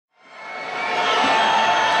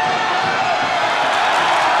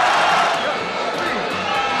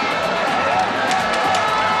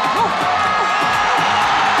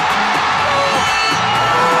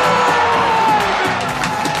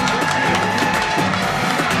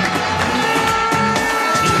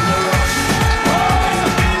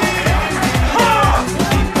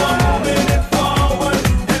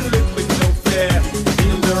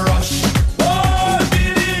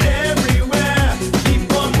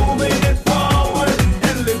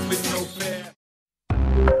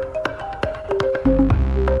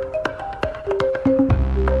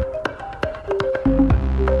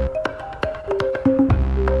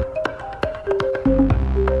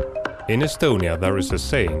In Estonia there is a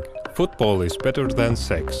saying, football is better than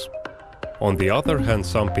sex. On the other hand,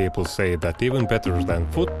 some people say that even better than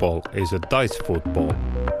football is a dice football.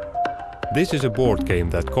 This is a board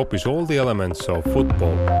game that copies all the elements of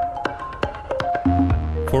football.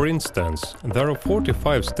 For instance, there are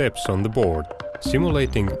 45 steps on the board,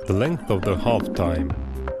 simulating the length of the half-time.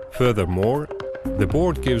 Furthermore, the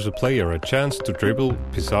board gives a player a chance to dribble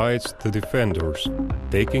besides the defenders,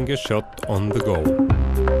 taking a shot on the goal.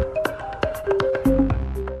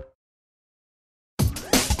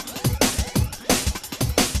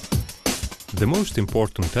 The most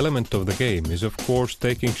important element of the game is of course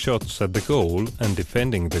taking shots at the goal and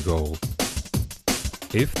defending the goal.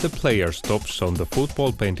 If the player stops on the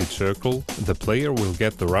football painted circle, the player will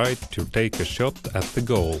get the right to take a shot at the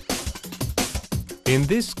goal. In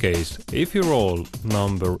this case, if you roll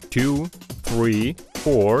number 2, 3,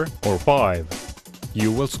 4 or 5,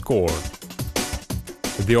 you will score.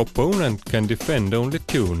 The opponent can defend only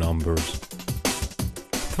 2 numbers.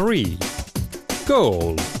 3.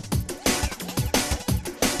 Goal!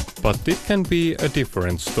 But it can be a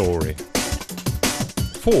different story.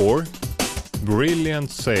 4.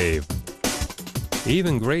 Brilliant save.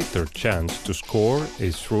 Even greater chance to score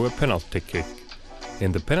is through a penalty kick.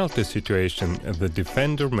 In the penalty situation, the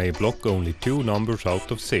defender may block only 2 numbers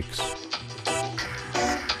out of 6.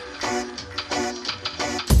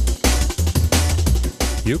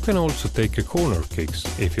 You can also take a corner kicks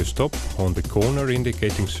if you stop on the corner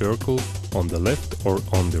indicating circle on the left or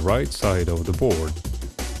on the right side of the board.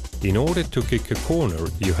 In order to kick a corner,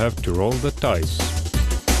 you have to roll the dice.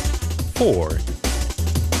 4.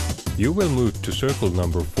 You will move to circle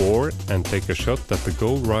number 4 and take a shot at the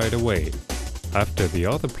goal right away, after the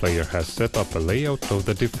other player has set up a layout of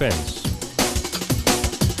the defense.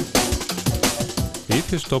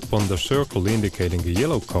 If you stop on the circle indicating a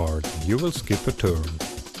yellow card, you will skip a turn.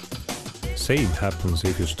 Same happens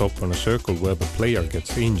if you stop on a circle where the player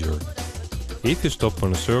gets injured. If you stop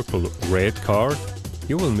on a circle red card,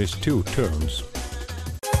 you will miss 2 turns.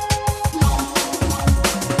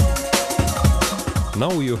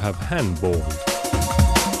 Now you have handball.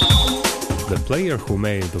 The player who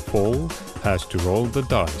made the fall has to roll the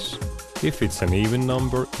dice. If it's an even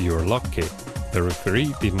number, you're lucky. The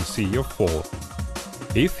referee didn't see your fall.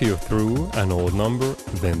 If you threw an odd number,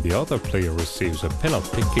 then the other player receives a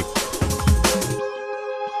penalty kick.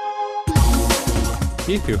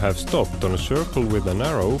 If you have stopped on a circle with an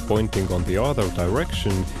arrow pointing on the other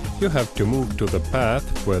direction, you have to move to the path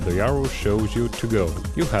where the arrow shows you to go.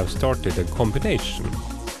 You have started a combination.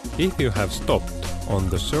 If you have stopped on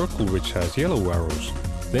the circle which has yellow arrows,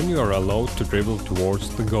 then you are allowed to dribble towards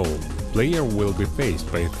the goal. Player will be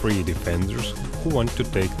faced by 3 defenders who want to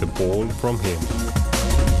take the ball from him.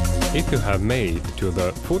 If you have made to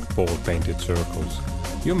the football painted circles,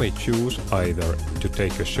 you may choose either to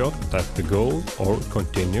take a shot at the goal or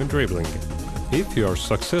continue dribbling. If you are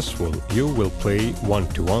successful, you will play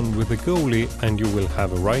 1-to-1 with the goalie and you will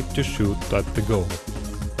have a right to shoot at the goal.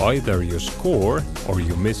 Either you score or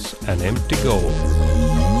you miss an empty goal.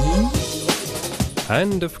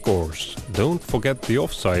 And of course, don't forget the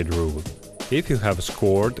offside rule. If you have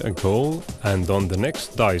scored a goal and on the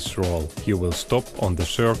next dice roll you will stop on the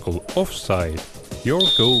circle offside, your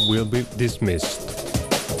goal will be dismissed.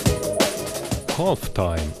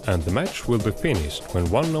 Half-time and the match will be finished when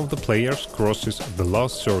one of the players crosses the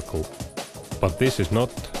last circle. But this is not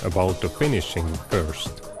about the finishing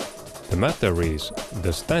first. The matter is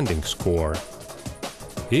the standing score.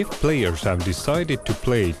 If players have decided to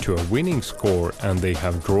play to a winning score and they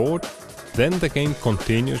have drawn, then the game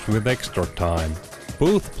continues with extra time.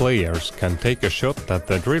 Both players can take a shot at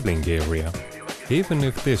the dribbling area. Even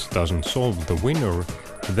if this doesn't solve the winner,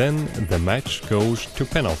 then the match goes to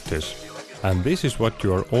penalties. And this is what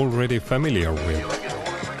you are already familiar with.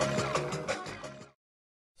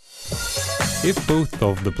 If both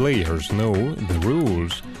of the players know the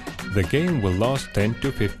rules, the game will last 10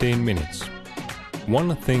 to 15 minutes.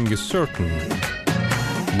 One thing is certain.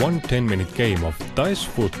 One 10-minute game of dice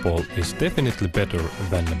football is definitely better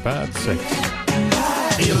than a bad sex.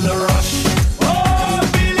 Feel the rush.